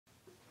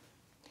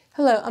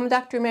Hello, I'm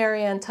Dr.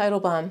 Marianne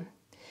Teitelbaum,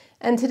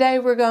 and today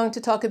we're going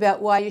to talk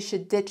about why you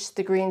should ditch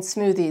the green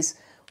smoothies,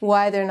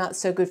 why they're not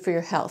so good for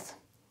your health.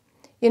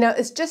 You know,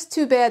 it's just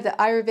too bad that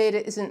Ayurveda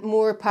isn't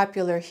more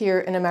popular here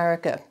in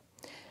America,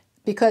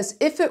 because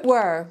if it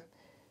were,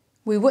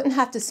 we wouldn't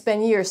have to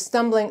spend years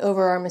stumbling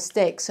over our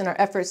mistakes in our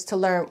efforts to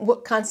learn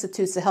what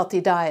constitutes a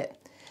healthy diet.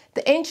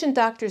 The ancient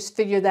doctors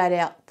figured that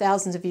out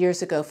thousands of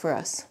years ago for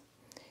us.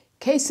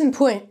 Case in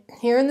point,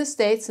 here in the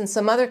States and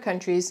some other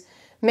countries,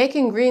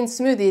 making green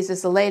smoothies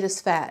is the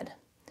latest fad.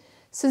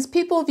 Since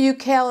people view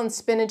kale and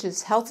spinach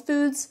as health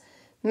foods,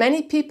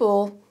 many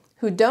people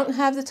who don't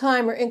have the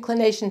time or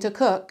inclination to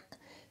cook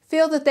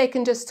feel that they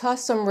can just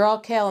toss some raw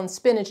kale and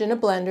spinach in a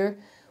blender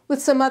with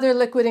some other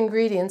liquid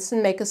ingredients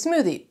and make a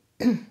smoothie.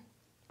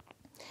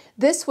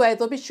 This way,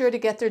 they'll be sure to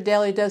get their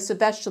daily dose of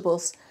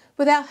vegetables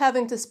without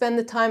having to spend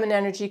the time and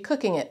energy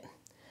cooking it.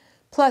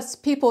 Plus,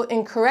 people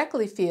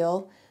incorrectly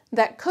feel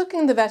that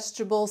cooking the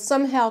vegetables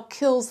somehow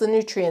kills the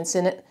nutrients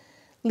in it,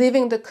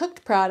 leaving the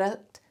cooked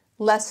product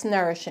less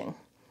nourishing.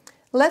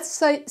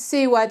 Let's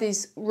see why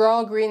these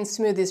raw green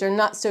smoothies are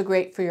not so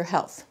great for your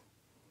health.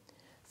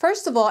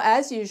 First of all,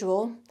 as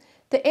usual,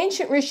 the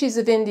ancient rishis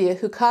of India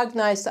who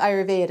cognized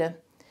Ayurveda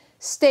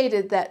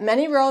stated that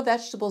many raw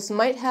vegetables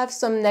might have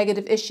some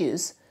negative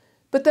issues,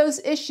 but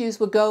those issues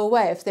would go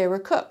away if they were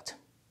cooked.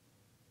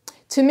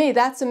 To me,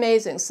 that's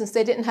amazing, since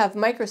they didn't have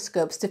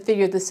microscopes to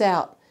figure this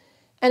out,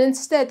 and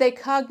instead they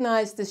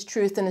cognized this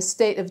truth in a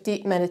state of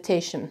deep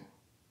meditation.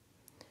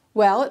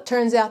 Well, it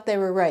turns out they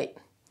were right.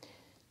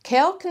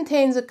 Kale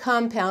contains a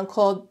compound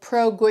called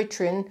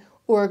progoitrin,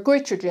 or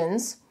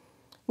goitrogens,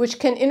 which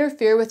can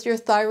interfere with your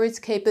thyroid's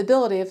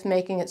capability of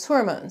making its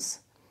hormones.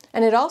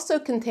 And it also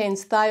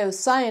contains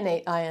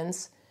thiocyanate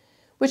ions,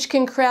 which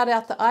can crowd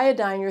out the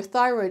iodine your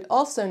thyroid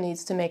also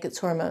needs to make its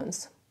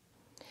hormones.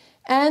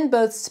 And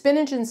both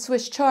spinach and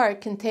Swiss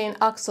chard contain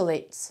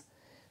oxalates,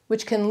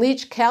 which can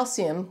leach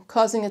calcium,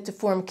 causing it to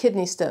form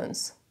kidney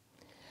stones.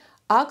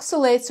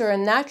 Oxalates are a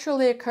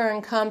naturally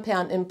occurring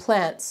compound in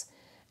plants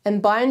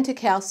and bind to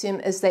calcium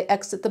as they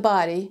exit the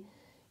body,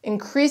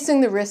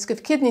 increasing the risk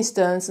of kidney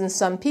stones in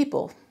some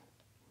people.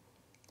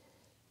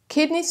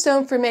 Kidney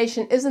stone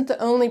formation isn't the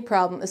only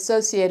problem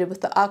associated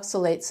with the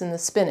oxalates in the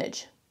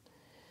spinach.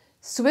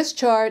 Swiss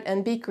chard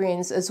and beet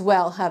greens as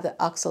well have the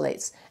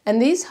oxalates,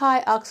 and these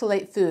high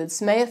oxalate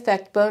foods may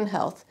affect bone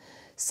health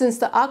since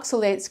the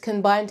oxalates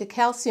can bind to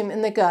calcium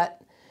in the gut,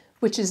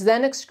 which is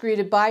then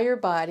excreted by your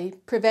body,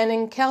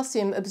 preventing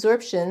calcium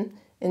absorption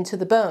into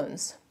the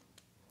bones.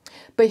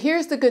 But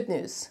here's the good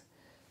news.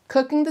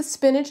 Cooking the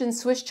spinach and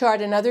Swiss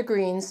chard and other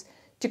greens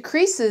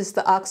decreases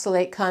the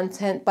oxalate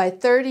content by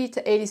 30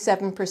 to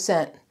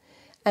 87%,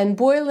 and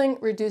boiling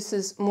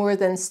reduces more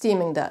than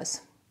steaming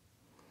does.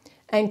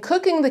 And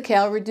cooking the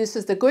kale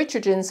reduces the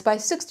goitrogens by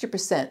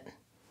 60%,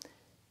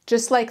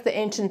 just like the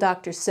ancient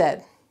doctors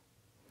said.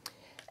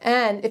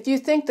 And if you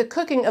think the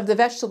cooking of the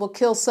vegetable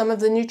kills some of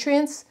the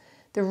nutrients,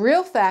 the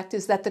real fact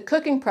is that the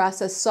cooking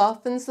process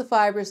softens the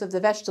fibers of the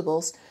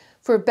vegetables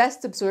for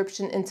best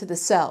absorption into the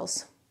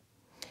cells.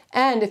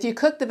 And if you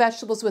cook the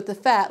vegetables with the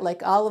fat,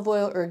 like olive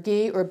oil or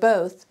ghee or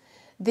both,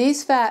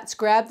 these fats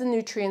grab the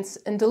nutrients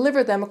and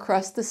deliver them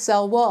across the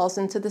cell walls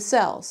into the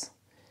cells.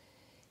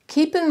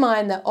 Keep in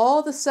mind that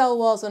all the cell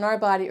walls in our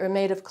body are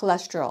made of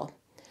cholesterol.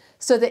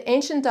 So the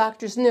ancient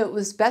doctors knew it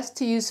was best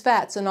to use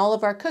fats in all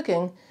of our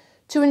cooking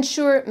to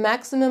ensure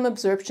maximum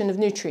absorption of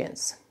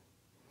nutrients.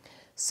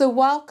 So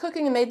while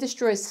cooking may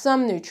destroy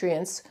some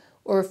nutrients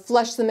or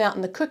flush them out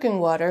in the cooking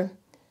water,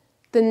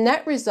 the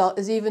net result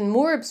is even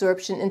more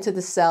absorption into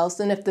the cells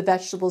than if the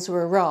vegetables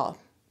were raw.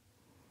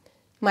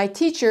 My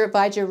teacher,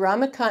 Vaidya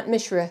Ramakant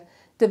Mishra,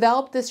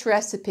 developed this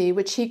recipe,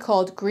 which he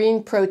called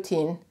green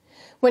protein,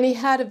 when he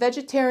had a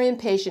vegetarian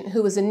patient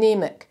who was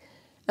anemic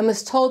and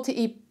was told to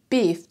eat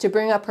beef to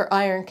bring up her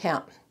iron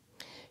count.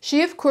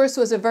 She, of course,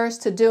 was averse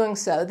to doing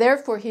so,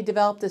 therefore he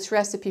developed this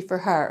recipe for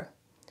her.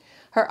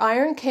 Her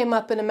iron came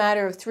up in a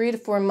matter of 3 to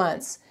 4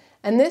 months,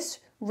 and this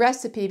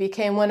recipe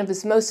became one of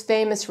his most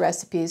famous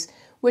recipes,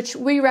 which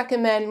we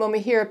recommend when we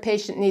hear a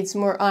patient needs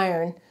more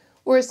iron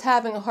or is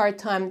having a hard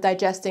time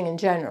digesting in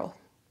general.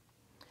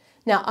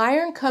 Now,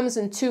 iron comes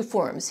in two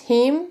forms,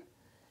 heme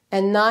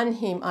and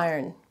non-heme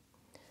iron.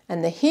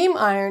 And the heme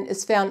iron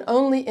is found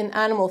only in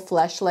animal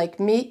flesh like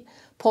meat,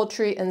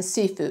 poultry, and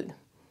seafood.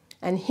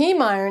 And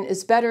heme iron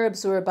is better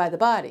absorbed by the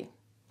body.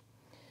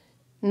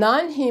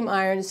 Non-heme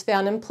iron is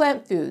found in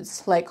plant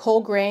foods like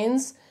whole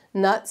grains,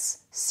 nuts,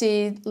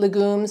 seed,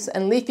 legumes,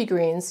 and leafy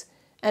greens,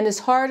 and is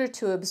harder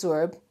to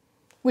absorb,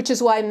 which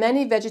is why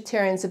many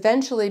vegetarians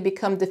eventually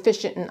become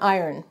deficient in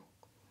iron.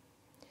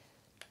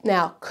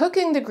 Now,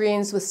 cooking the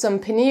greens with some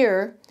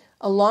paneer,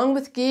 along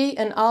with ghee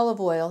and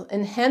olive oil,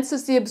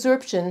 enhances the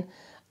absorption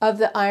of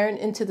the iron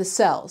into the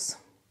cells.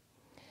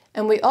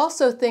 And we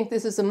also think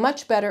this is a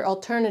much better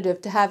alternative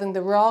to having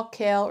the raw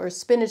kale or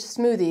spinach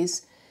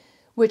smoothies,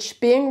 which,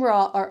 being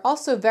raw, are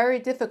also very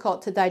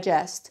difficult to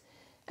digest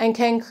and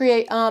can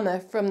create ama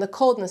from the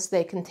coldness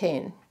they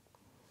contain.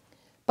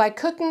 By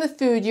cooking the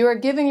food, you are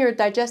giving your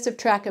digestive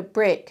tract a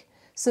break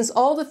since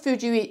all the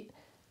food you eat,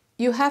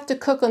 you have to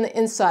cook on the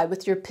inside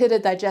with your pitta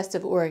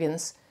digestive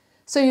organs.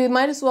 So you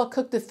might as well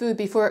cook the food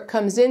before it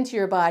comes into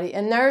your body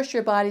and nourish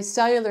your body's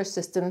cellular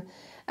system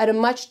at a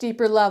much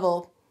deeper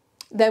level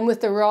than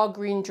with the raw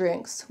green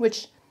drinks,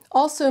 which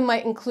also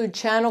might include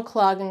channel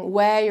clogging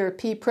whey or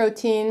pea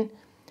protein,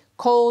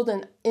 cold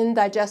and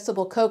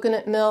indigestible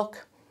coconut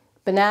milk,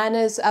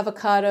 bananas,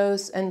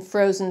 avocados, and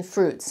frozen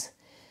fruits.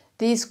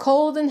 These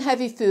cold and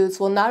heavy foods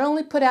will not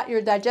only put out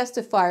your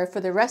digestive fire for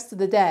the rest of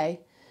the day,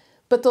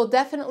 but they'll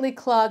definitely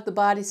clog the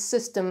body's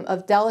system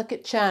of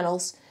delicate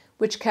channels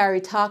which carry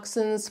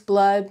toxins,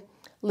 blood,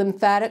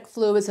 lymphatic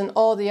fluids, and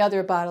all the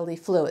other bodily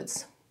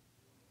fluids.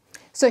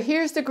 So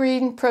here's the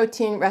green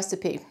protein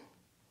recipe.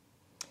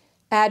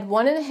 Add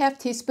 1½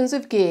 teaspoons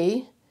of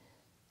ghee,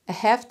 a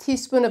 ½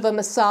 teaspoon of a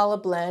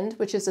masala blend,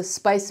 which is a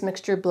spice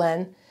mixture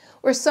blend,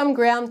 or some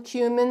ground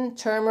cumin,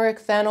 turmeric,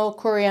 fennel,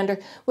 coriander,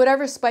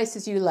 whatever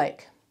spices you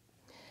like.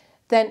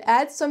 Then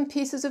add some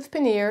pieces of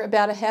paneer,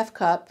 about a ½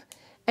 cup,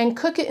 and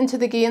cook it into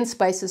the ghee and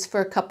spices for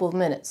a couple of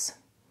minutes.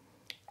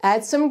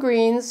 Add some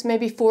greens,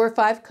 maybe 4 or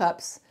 5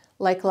 cups,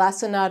 like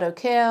lacinato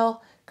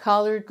kale,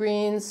 collard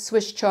greens,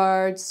 Swiss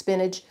chard,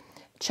 spinach.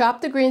 Chop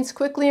the greens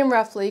quickly and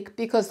roughly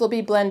because they'll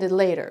be blended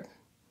later.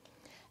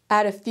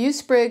 Add a few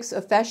sprigs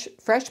of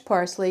fresh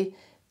parsley,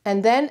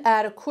 and then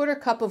add a 1/4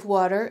 cup of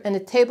water and a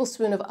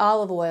tablespoon of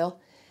olive oil,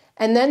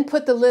 and then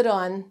put the lid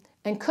on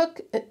and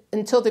cook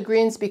until the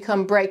greens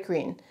become bright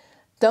green.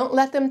 Don't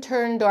let them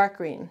turn dark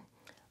green.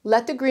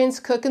 Let the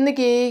greens cook in the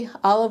ghee,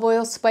 olive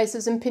oil,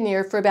 spices, and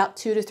paneer for about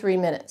 2 to 3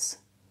 minutes.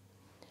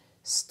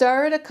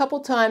 Stir it a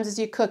couple times as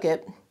you cook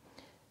it.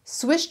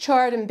 Swiss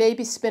chard and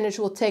baby spinach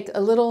will take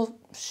a little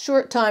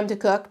short time to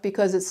cook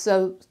because it's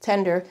so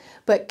tender,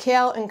 but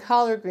kale and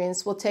collard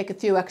greens will take a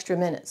few extra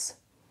minutes.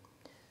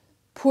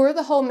 Pour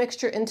the whole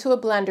mixture into a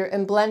blender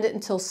and blend it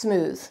until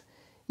smooth.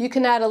 You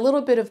can add a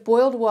little bit of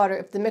boiled water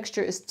if the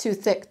mixture is too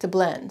thick to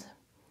blend.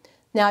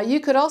 Now, you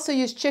could also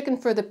use chicken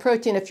for the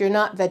protein if you're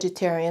not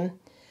vegetarian,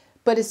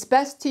 but it's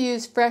best to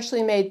use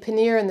freshly made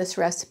paneer in this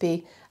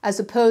recipe as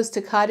opposed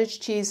to cottage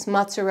cheese,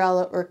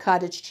 mozzarella, or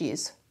cottage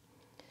cheese.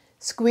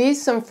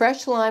 Squeeze some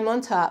fresh lime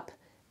on top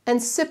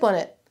and sip on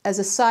it as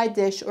a side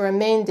dish or a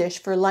main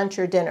dish for lunch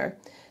or dinner,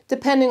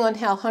 depending on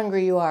how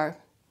hungry you are.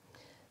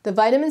 The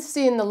vitamin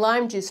C in the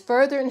lime juice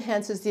further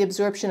enhances the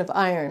absorption of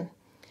iron.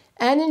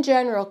 And in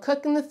general,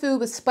 cooking the food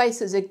with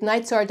spices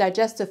ignites our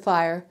digestive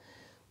fire,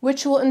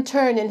 which will in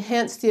turn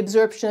enhance the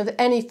absorption of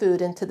any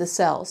food into the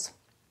cells.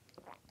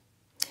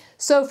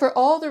 So for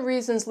all the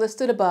reasons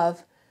listed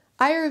above,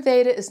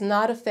 Ayurveda is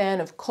not a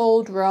fan of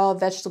cold, raw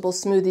vegetable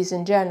smoothies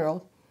in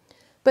general,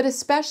 but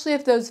especially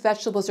if those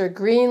vegetables are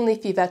green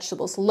leafy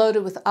vegetables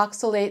loaded with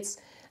oxalates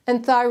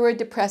and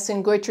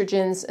thyroid-depressing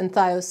goitrogens and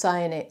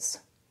thiocyanates.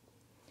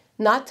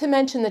 Not to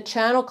mention the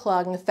channel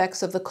clogging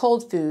effects of the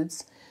cold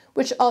foods,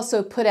 which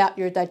also put out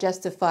your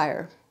digestive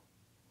fire.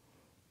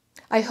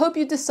 I hope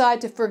you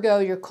decide to forgo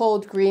your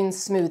cold green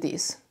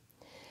smoothies.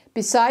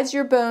 Besides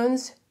your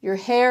bones, your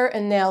hair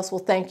and nails will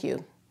thank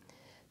you.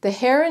 The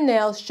hair and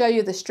nails show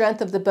you the strength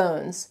of the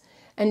bones,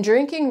 and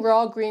drinking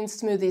raw green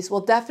smoothies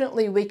will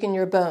definitely weaken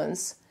your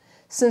bones,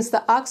 since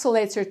the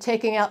oxalates are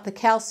taking out the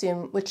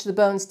calcium which the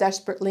bones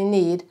desperately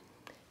need,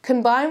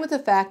 combined with the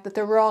fact that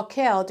the raw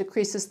kale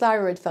decreases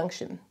thyroid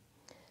function.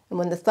 And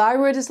when the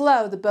thyroid is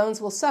low, the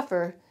bones will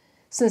suffer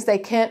since they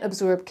can't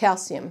absorb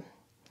calcium.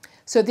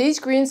 So these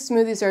green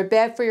smoothies are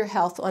bad for your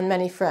health on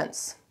many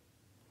fronts.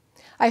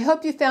 I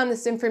hope you found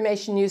this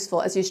information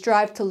useful as you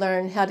strive to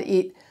learn how to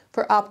eat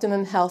for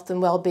optimum health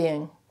and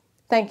well-being.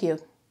 Thank you.